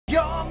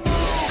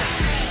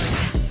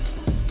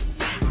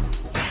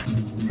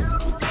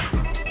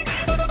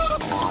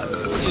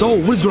So,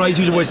 what is going on,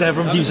 YouTube? Boy Sam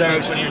from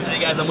TeamSamuraiX1 here.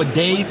 Today, guys, I'm with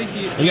Dave.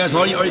 And you guys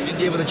already seen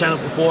Dave on the channel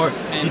before.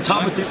 He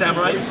topped with 6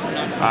 Samurais.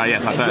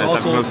 Yes, I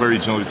thought most were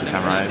regional with 6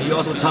 Samurais. You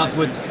also topped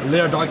with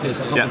Lair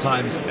Darkness a couple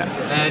times. Yeah.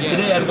 And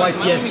today at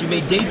YCS, you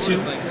made day 2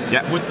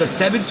 with the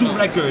 7-2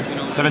 record.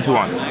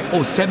 7-2-1.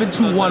 Oh,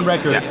 7-2-1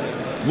 record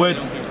with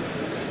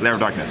Lair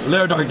Darkness.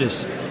 Lair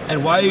Darkness.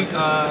 And why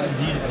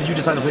did you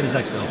decide to play this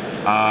next though?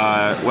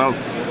 Well,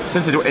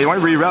 since it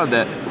went very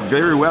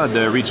well at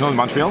the regional in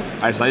Montreal,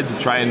 I decided to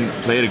try and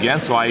play it again.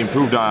 So I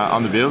improved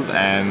on the build,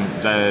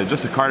 and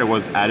just a card that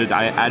was added.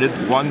 I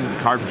added one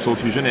card from Soul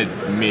Fusion. It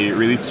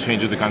really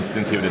changes the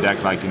consistency of the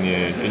deck, like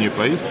in your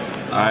plays.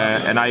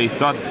 And I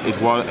thought it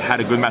had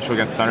a good matchup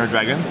against Thunder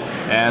Dragon,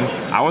 and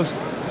I was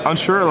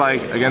unsure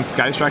like against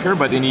Sky Striker,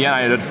 but in the end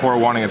I did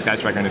 4-1 against Sky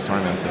Striker in this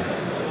tournament. So.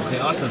 Okay,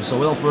 awesome. So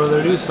without further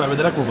ado, start with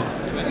the deck profile.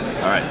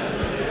 All right.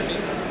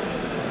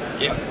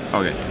 Yeah.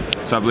 Okay.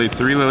 So I believe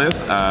 3 Lilith.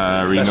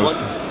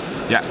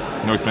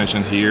 No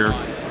expansion here.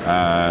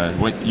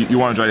 When you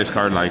want to draw this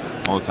card like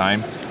all the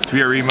time.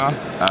 3 Arima.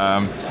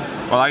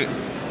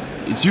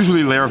 It's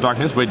usually Lair of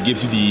Darkness, but it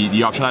gives you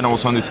the option. I know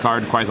also on this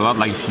card quite a lot.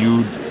 Like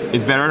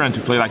it's better than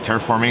to play like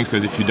Terraformings,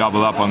 because if you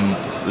double up on,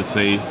 let's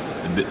say,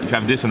 if you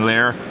have this and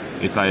Lair,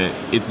 it's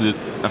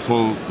a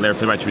full Lair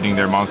play by treating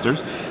their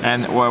monsters.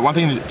 And one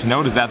thing to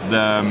note is that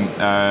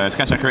the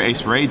Sky Striker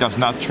Ace Ray does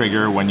not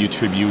trigger when you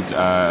tribute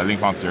a Link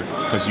monster,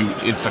 because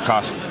it's a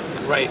cost.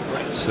 Right.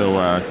 So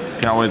you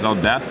can always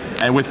out that.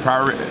 And with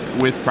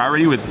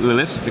priority with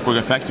Lilith, it's a quick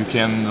effect. You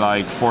can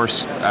like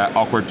force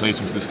awkward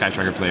plays with the Sky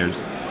Striker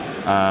players.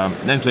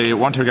 Then play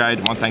 1 Tour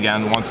Guide, 1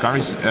 Sangan, 1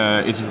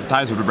 Skarn. It's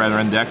Ties with the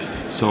Brethren deck.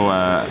 So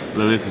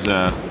Lilith is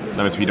a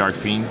level 3 Dark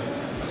Fiend.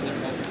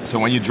 So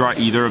when you draw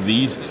either of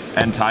these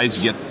and Ties,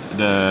 you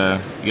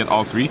get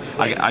all 3.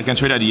 I can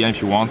trade at the end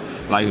if you want,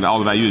 like all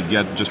the value you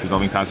get just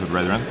resolving Ties with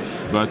Brethren.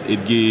 But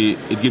it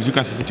gives you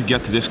consistency to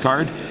get to this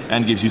card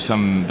and gives you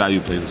some value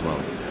plays as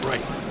well.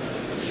 Right.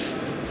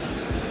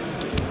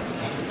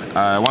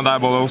 1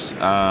 Diabolos.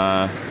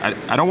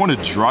 I don't want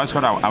to draw this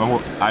card.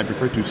 I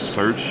prefer to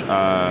search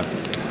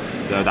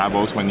the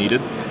Diabolos when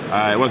needed.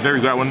 It was very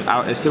good.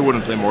 I still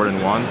wouldn't play more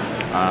than 1,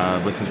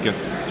 but since you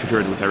can tutor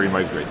it with Arima,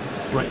 it's great.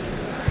 Right.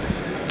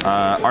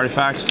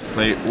 Artifacts,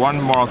 play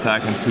 1 Moral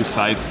Attack and 2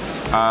 Sights.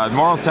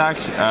 Moral Attack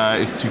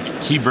is to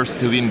keep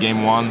versatility in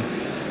game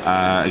 1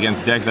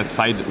 against decks that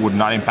Sight would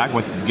not impact,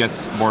 but it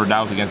gets boarded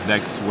out against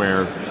decks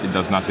where it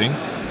does nothing.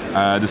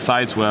 The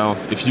Sights, well,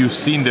 if you've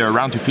seen the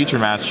round 2 feature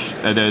match,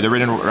 the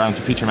written round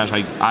 2 feature match,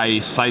 like I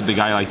sight the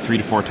guy like 3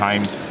 to 4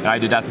 times, and I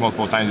did that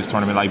multiple times this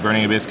tournament, like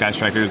Burning Abyss, Sky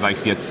Strikers,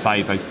 like get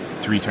sight like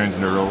 3 turns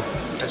in a row.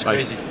 That's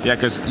crazy. Yeah,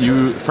 because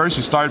first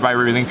you start by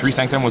revealing 3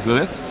 Sanctum with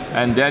Lilith,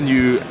 and then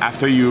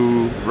after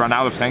you run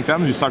out of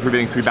Sanctum, you start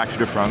revealing 3 back to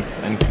the front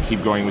and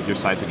keep going with your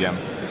sights again.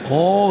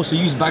 Oh, so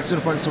you use back to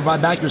the front to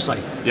survive back your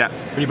sight. Yeah.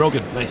 Pretty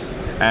broken. Nice.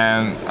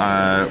 And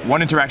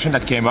one interaction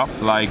that came up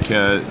like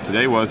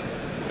today was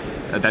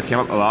that came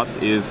up a lot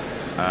is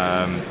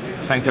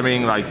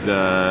sanctuming like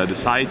the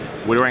sight,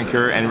 Widow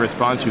Anchor, and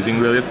response using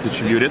Lilith to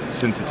tribute it,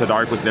 since it's a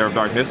dark with Lair of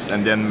Darkness,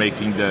 and then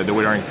making the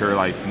Widow Anchor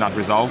like not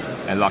resolve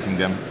and locking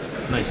them.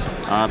 Nice.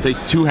 Play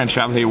 2 Hand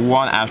Trap, play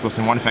 1 Ash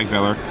Blossom, 1 Effect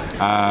Velar.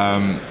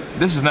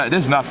 This is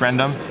not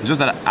random. It's just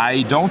that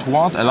I don't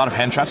want a lot of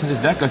hand traps in this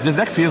deck, because this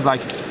deck feels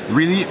like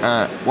really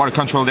what a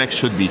control deck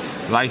should be.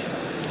 Like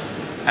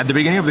at the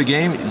beginning of the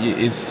game,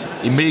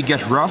 it may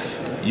get rough.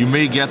 You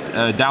may get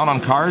down on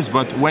cards,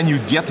 but when you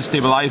get to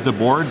stabilize the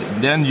board,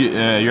 then you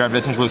have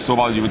potential with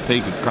Sobal, you would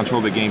take control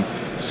of the game.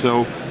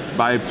 So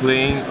by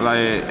playing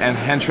and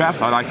hand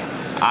traps, I like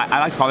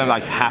to call them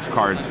like half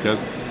cards,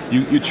 because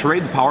you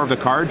trade the power of the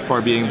card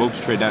for being able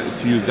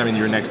to use them in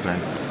your next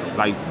turn.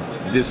 Like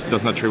this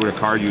does not trade with a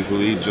card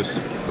usually, it's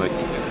just like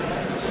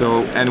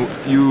so. And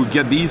you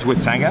get these with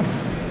Sangan.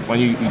 When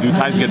you do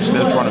Ties, you get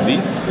just one of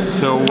these.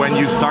 So when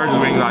you start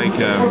doing like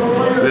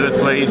Lilith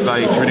plays,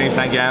 like trading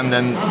Sangan,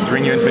 then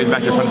bring you in face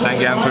back to front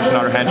Sangan, search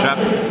another hand trap,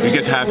 you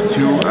get to have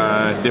two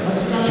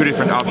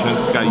different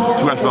options. Got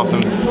 2 Ash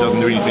Blossom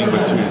doesn't do anything,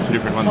 but two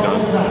different ones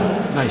does.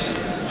 Nice.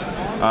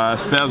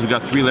 Spells, we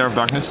got 3 Lair of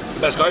Darkness.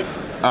 Best card?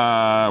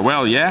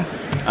 Well, yeah.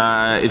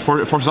 It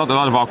forces out a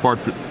lot of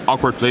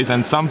awkward plays,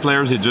 and some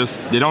players they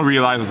don't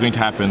realize what's going to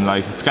happen.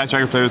 Like Sky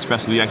Striker players,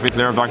 especially activate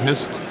Lair of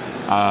Darkness.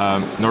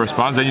 No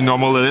response. Then you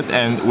normal Lilith,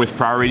 and with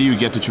priority you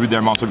get to tribute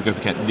their monster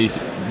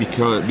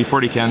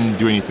before they can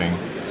do anything.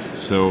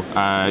 So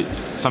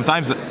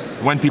sometimes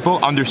when people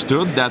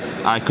understood that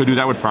I could do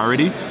that with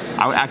priority,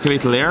 I would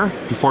activate Lair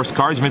to force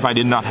cards, even if I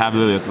did not have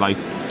Lilith, like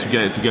to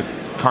get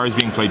cards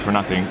being played for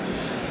nothing.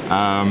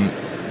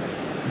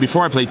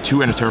 Before I played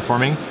 2 and a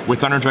Terraforming. With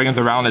Thunder Dragons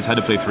around, I had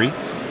to play 3.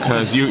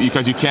 Because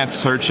you can't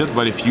search it,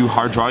 but if you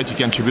hard draw it, you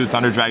can tribute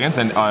Thunder Dragons,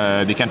 and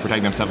they can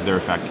protect themselves with their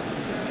effect.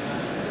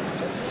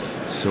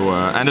 So,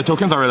 and the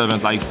tokens are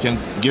relevant, like you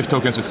can give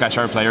tokens to Sky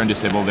Striker player and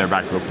disable their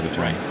back row for the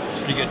turn.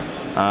 Pretty good.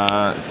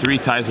 3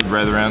 Ties with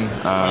Brethren.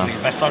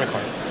 Best starter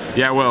card.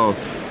 Yeah, well,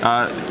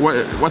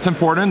 what's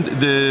important,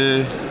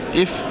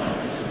 if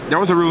there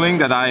was a ruling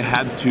that I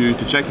had to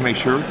check to make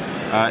sure,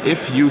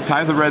 If you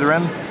tie the red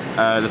ren,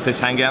 let's say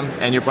Sangan,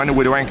 and you're playing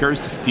with Rankers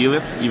to steal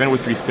it, even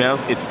with 3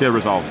 spells, it still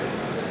resolves.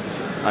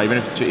 Even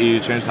if you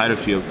change side of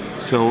the field.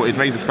 So it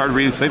makes this card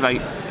really safe.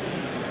 Like,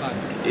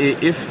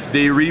 if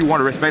they really want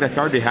to respect that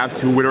card, they have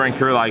to Wither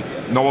Anchor like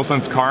Noble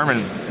Sun's Charm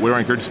and Wither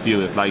Anchor to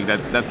steal it. Like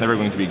that's never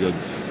going to be good.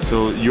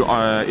 So you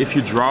if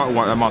you draw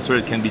a monster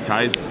that can be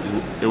ties,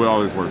 it will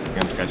always work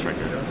against Sky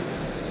Striker.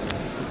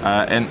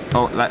 And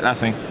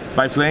last thing,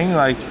 by playing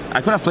like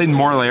I could have played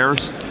more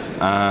Lairs,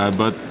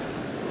 but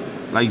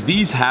like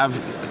these have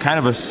kind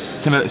of a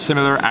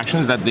similar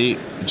actions that they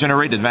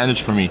generate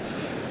advantage for me.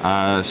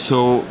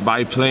 So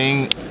by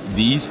playing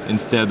these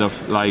instead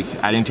of like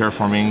adding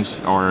terraformings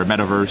or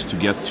metaverse to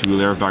get to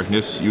Lair of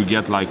Darkness, you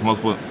get like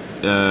multiple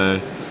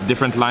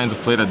different lines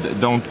of play that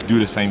don't do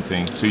the same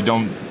thing. So you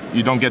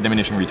don't get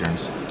diminishing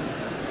returns.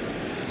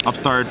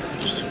 Upstart,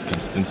 just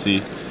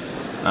consistency.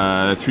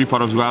 3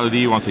 Pot of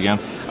Duality once again.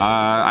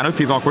 I know it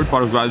feels awkward,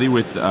 Pot of Duality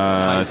with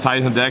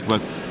ties in the deck,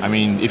 but I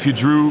mean, if you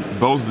drew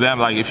both of them,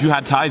 like if you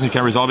had ties and you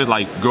can resolve it,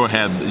 like go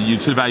ahead. You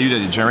still value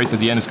that it generates at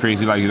the end is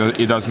crazy. Like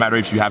it doesn't matter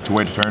if you have to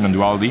wait a turn on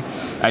Duality,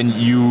 and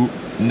you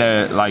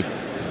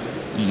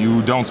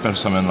don't special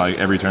summon like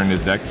every turn in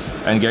this deck,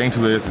 and getting to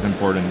Lilith is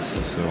important.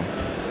 So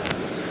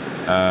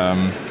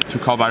 2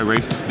 Call by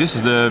Graves. This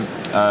is the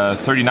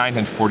 39th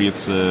and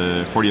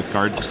 40th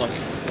card.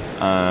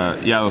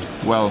 Yeah,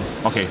 well,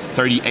 okay,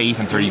 38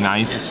 and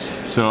 39. Yes.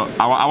 So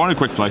I want a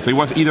quick play. So it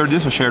was either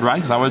this or Shared Right,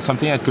 because I wanted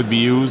something that could be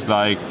used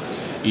like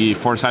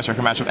for the Sky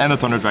Striker matchup and the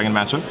Thunder Dragon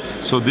matchup.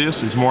 So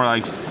this is more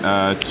like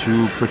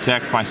to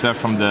protect myself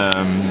from the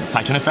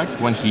Titan effect.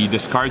 When he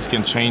discards, he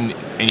can chain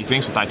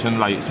anything. So Titan,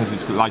 like since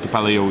it's like a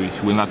Paleo,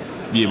 he will not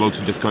be able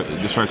to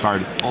destroy a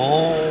card.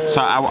 Oh.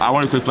 So I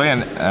want a quick play,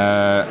 and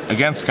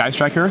against Sky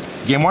Striker,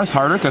 game 1 is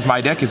harder because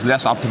my deck is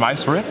less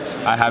optimized for it.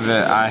 I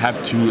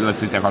have to, let's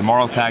say, take on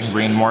Moral Tag,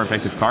 bring in more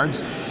effective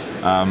cards.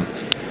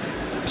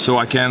 So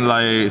I can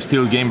like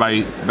steal the game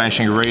by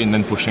banishing Ray and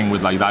then pushing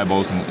with like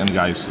Diabolts and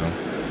guys. So.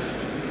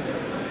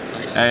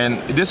 Nice.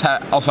 And this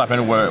also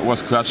happened where it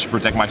was clutch to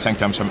protect my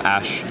Sanctums from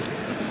Ash.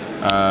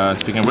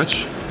 Speaking of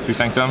which, 3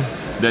 Sanctum.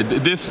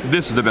 This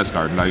is the best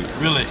card. Like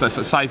really,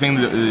 scything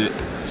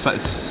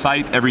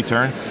scythe every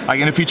turn. Like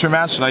in a feature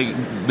match, like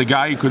the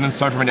guy couldn't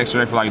start from an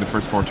extra deck for like the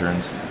first 4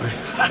 turns.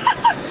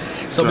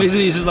 So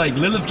basically, it's just like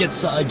Lilith gets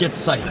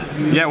scythe.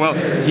 Yeah, well,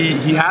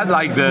 he had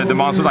like the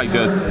monster, like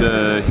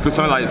the he could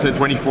summon like say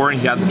 24, and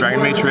he had the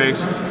Dragon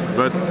Matrix.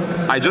 But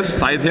I just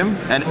scythed him,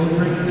 and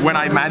when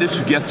I managed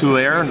to get to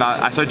Lair,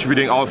 I started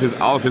tributing all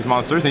of his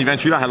monsters, and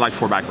eventually I had like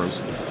 4 back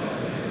rows.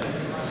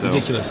 So,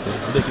 ridiculous, dude.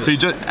 Ridiculous. So you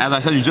just, as I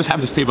said, you just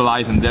have to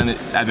stabilize, and then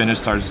advantage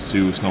starts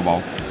to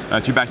snowball.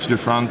 2 back to the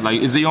front,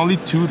 like it's the only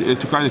two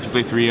cards that you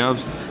play 3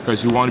 of,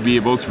 because you want to be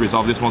able to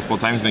resolve this multiple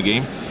times in the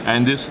game.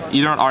 And this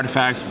either on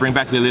artifacts, bring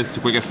back Lilith to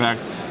quick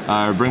effect,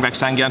 bring back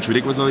Sangan to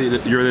predict with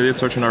your Lilith,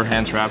 search another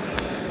hand trap.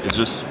 It's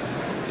just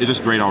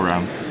great all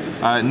around.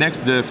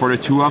 Next, for the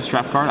 2-of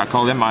trap card, I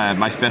call them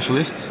my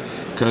specialists,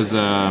 because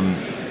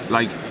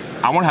like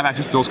I want to have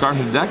access to those cards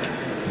in the deck,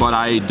 but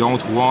I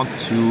don't want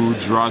to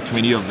draw too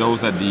many of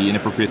those at the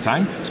inappropriate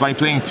time. So by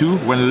playing 2,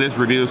 when Lilith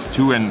reveals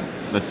 2 and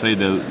let's say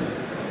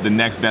the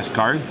next best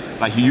card,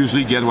 like you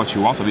usually get what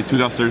you want. So the 2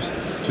 Dusters,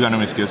 2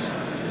 Dynamiscus,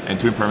 and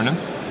 2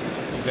 Impermanence.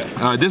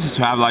 Okay. This is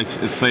to have like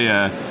let's say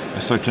a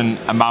certain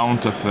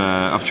amount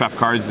of trap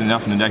cards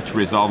enough in the deck to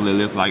resolve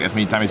Lilith like as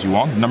many times as you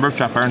want. The number of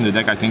trap cards in the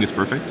deck I think is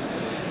perfect.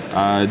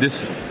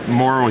 This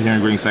more when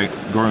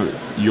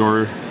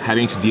you're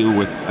having to deal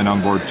with an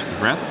onboard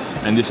threat,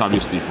 and this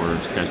obviously for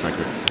Sky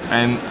Striker.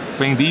 And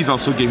playing these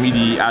also gave me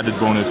the added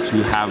bonus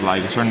to have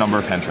like a certain number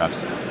of hand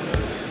traps.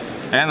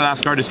 And the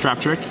last card is Trap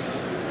Trick.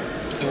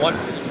 What?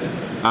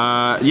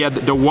 Yeah,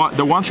 the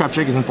one Trap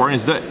Trick is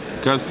important,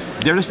 because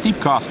there's a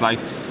steep cost. Like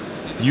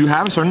you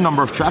have a certain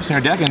number of traps in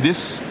your deck, and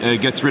this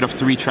gets rid of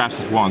 3 traps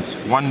at once.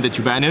 One that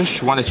you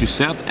banish, one that you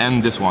set,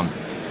 and this one.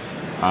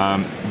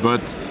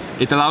 But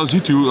it allows you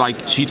to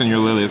like cheat on your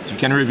Lilith. You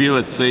can reveal,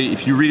 let's say,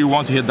 if you really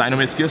want to hit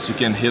Dynamiscus, you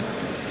can hit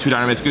 2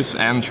 Dynamiscus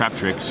and Trap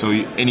Trick. So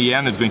in the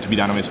end, it's going to be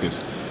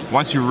Dynamiscus.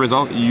 Once you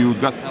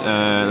got,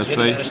 let's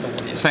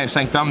say,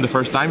 Sanctum the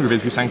first time, you reveal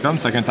 3 Sanctum.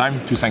 Second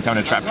time, 2 Sanctum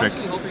and a Trap Trick.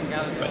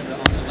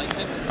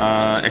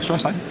 Extra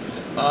side?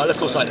 Let's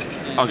go side deck.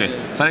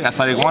 Okay, side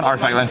deck 1,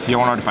 Artifact Lancia,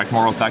 1 Artifact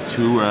Moral Attack,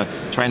 2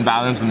 try and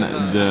balance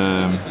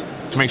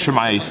to make sure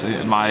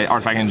my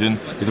artifact engine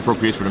is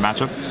appropriate for the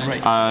matchup.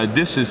 Right.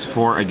 This is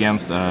for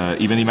against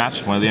evenly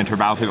matched. When they enter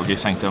battlefield, okay,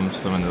 Sanctum,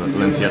 summon the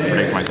Lancia to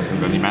protect myself from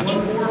evenly match.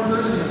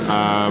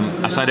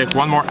 Aside deck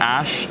 1 more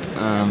Ash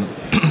and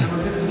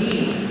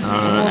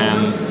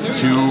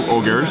 2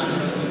 Ogres.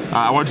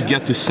 I want to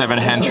get to 7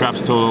 hand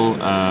traps total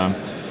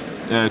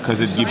because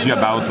it gives you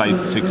about like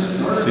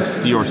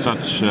 60 or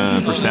such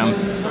percent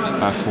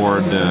for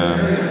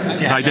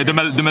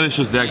the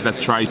malicious decks that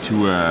try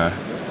to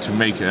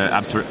make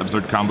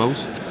absurd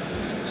combos.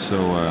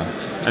 So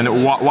and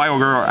why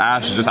Ogre or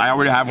Ash? Just I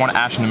already have 1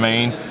 Ash in the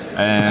main,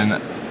 and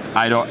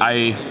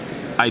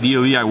I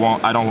ideally I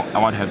want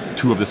to have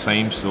 2 of the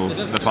same, so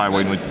that's why I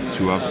went with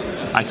 2 of.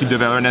 I keep the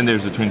Velar, and then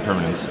there's the twin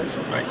permanents.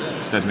 Right.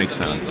 So that makes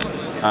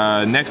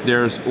 7. Next,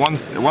 there's one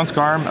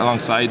Scarm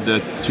alongside the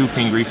 2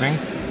 Fiend Griefing.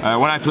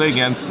 When I play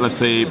against, let's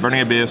say,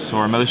 Burning Abyss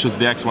or Malicious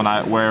decks,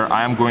 where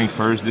I am going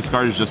first, this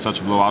card is just such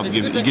a blowout.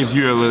 It gives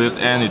you a Lilith,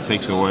 and it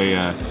takes away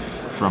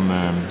from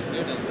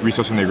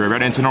resource from the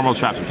graveyard. And it's a normal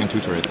trap, so you can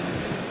tutor it.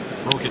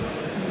 Broken.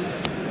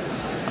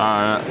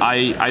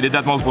 I did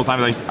that multiple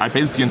times. Like, I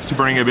played against 2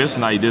 Burning Abyss,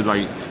 and I did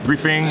like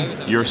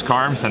Griefing, your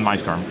Scarm, send my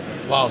Scarm.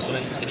 Wow, so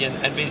then at the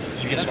end phase,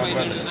 you get Scarm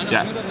regardless.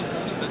 Yeah.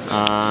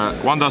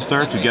 1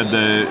 Duster to get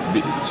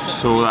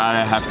so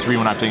I have 3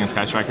 when I play against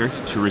Sky Striker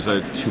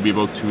to be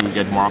able to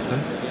get more often.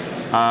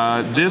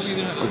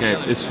 This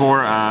is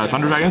for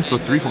Thunder Dragons, so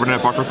 3 for Burning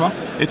Apocrypha.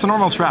 It's a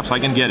normal trap, so I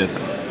can get it.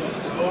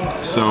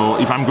 So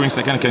if I'm going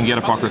second, I can get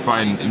Apocrypha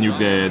and nuke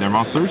their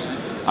monsters.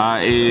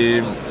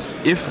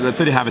 If let's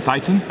say they have a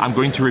Titan, I'm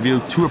going to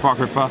reveal 2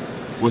 Apocrypha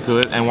with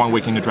Lilith and 1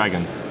 Waking the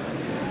Dragon.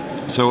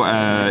 So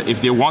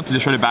if they want to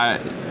destroy the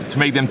bag, to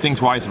make them think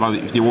twice about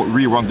it, if they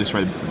really want to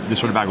destroy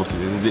the bag,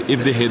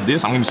 if they hit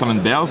this, I'm going to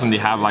summon Bells, and they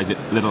have like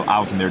little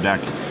owls in their deck.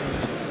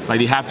 Like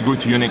they have to go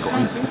to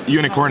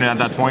Unicorn, and at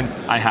that point,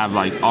 I have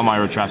like all my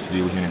other traps to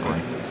deal with Unicorn.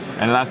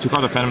 And the last 2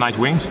 cards are Phantom Knight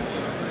Wings.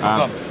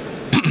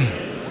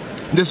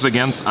 This is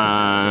against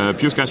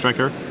Pure Sky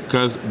Striker,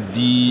 because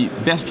the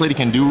best play they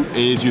can do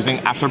is using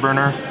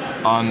Afterburner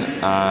on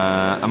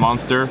a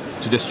monster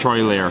to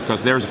destroy Lair,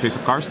 because there's a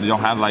face-up card, so they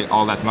don't have like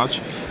all that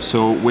much.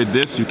 So with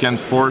this, you can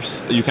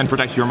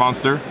protect your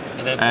monster,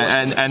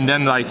 and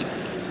then like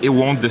it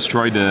won't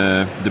destroy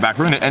the back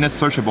row, and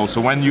it's searchable. So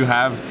when you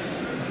have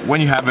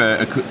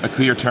a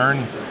clear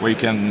turn where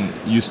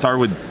you start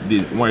with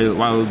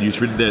while you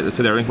treat let's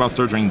say the Link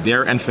monster during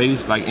their end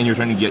phase, like in your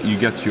turn you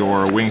get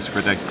your wings to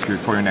protect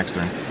for your next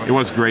turn. It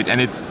was great, and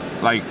it's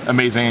like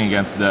amazing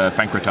against the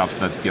Pancratops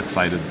that get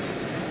sided.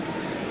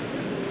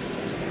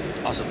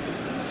 Awesome.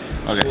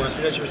 Okay.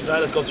 So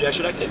let's go through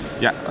extra deck.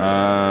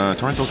 Yeah.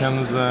 Torrent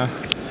tokens.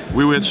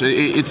 Witch.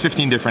 It's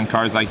 15 different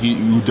cards. Like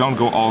you don't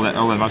go all that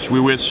much.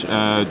 Witch.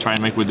 Try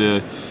and make with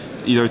the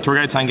either Tour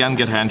Guide Sangan,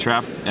 get Hand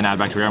Trap and add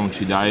back to her when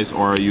she dies,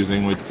 or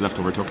using with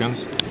leftover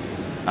tokens.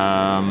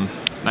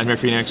 Nightmare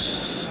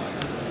Phoenix.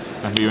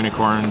 Nightmare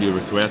Unicorn. Deal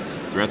with threats.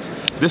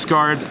 This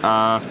card.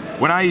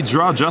 When I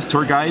draw just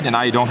Tour Guide and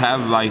I don't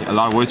have like a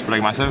lot of ways to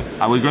protect myself,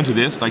 I will go into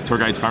this, like Tour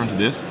Guide's card into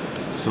this.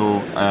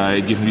 So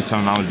it gives me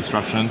some amount of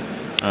disruption.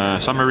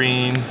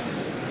 Submarine,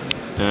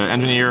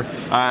 Engineer,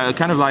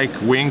 kind of like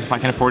Wings. If I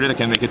can afford it, I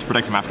can make it to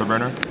protect from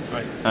Afterburner.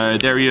 Right.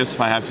 Darius,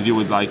 if I have to deal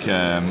with like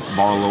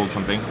Borrow Load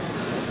something,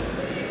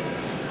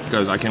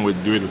 because I can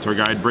do it with Tour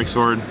Guide. Break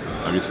Sword,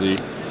 obviously.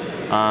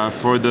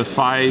 For the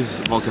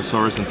 5s,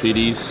 Volcasaurus and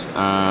Pleiades.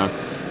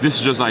 This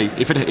is just like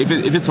if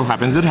it so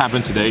happens, it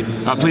happened today.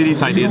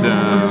 Pleiades I did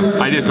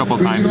a couple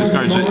of times. This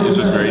card is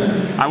just great.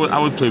 I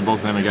would play both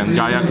of them again.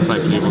 Gaia, because I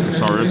play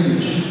Volcasaurus.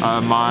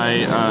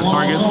 My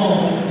targets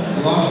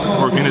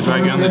for King of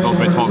Dragon is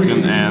Ultimate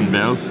Falcon and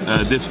Bells.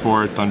 This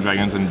for Thunder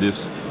Dragons, and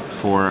this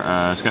for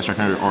Sky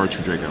Striker or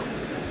True Draco.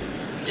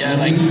 Yeah,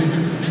 like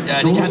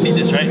they can't beat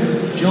this, right?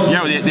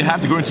 Yeah, they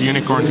have to go into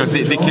Unicorn because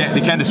they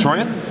can't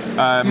destroy it.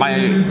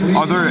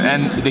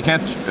 They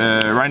can't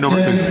Rind Over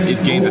because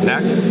it gains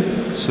attack.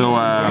 So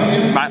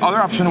my other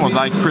option was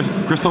like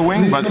Crystal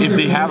Wing, but if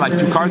they have like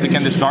 2 cards they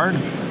can discard,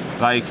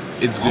 like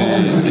it's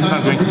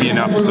not going to be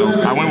enough. So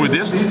I went with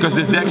this because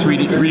this deck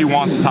really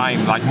wants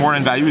time, like more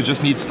than value. It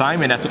just needs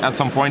time, and at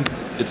some point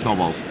it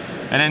snowballs.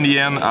 And in the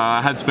end,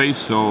 I had space,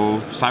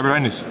 so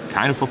Cyberdyne is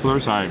kind of popular,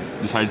 so I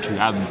decided to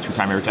add 2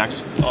 Chimera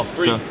attacks. Oh,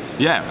 free. So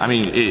yeah, I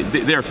mean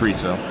they're free,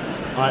 so.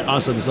 Alright,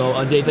 awesome.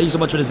 So Dave, thank you so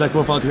much for this deck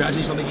profile.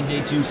 Congratulations on making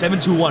day 2,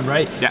 7-2-1,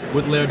 right? Yeah.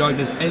 With Lair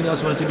Darkness. Anything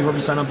else you want to say before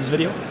we sign off this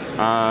video?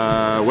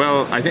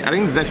 Well, I think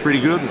this deck's pretty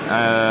good.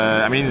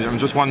 I mean, I'm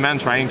just one man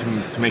trying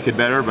to make it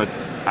better, but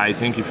I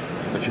think if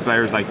a few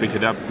players like picked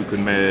it up, we could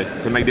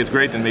make this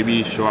great and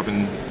maybe show up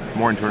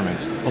more in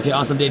tournaments. Okay,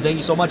 awesome, Dave. Thank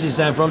you so much. This is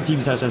Sam from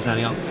TeamSamuraiX1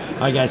 signing out.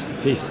 Alright, guys.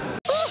 Peace.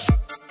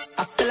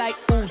 I feel like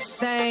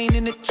Usain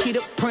in the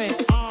cheetah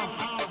print.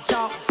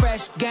 Talk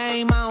fresh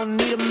game. I don't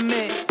need a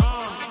minute.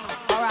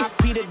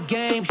 R.I.P. the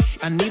game.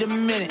 I need a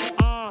minute.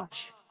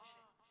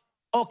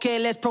 Okay,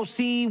 let's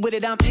proceed with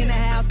it. I'm in the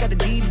house, got the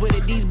deed with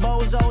it. These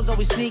bozos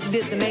always sneak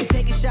this and they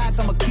taking shots.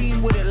 I'ma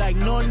keep with it like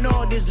no,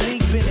 this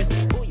league business.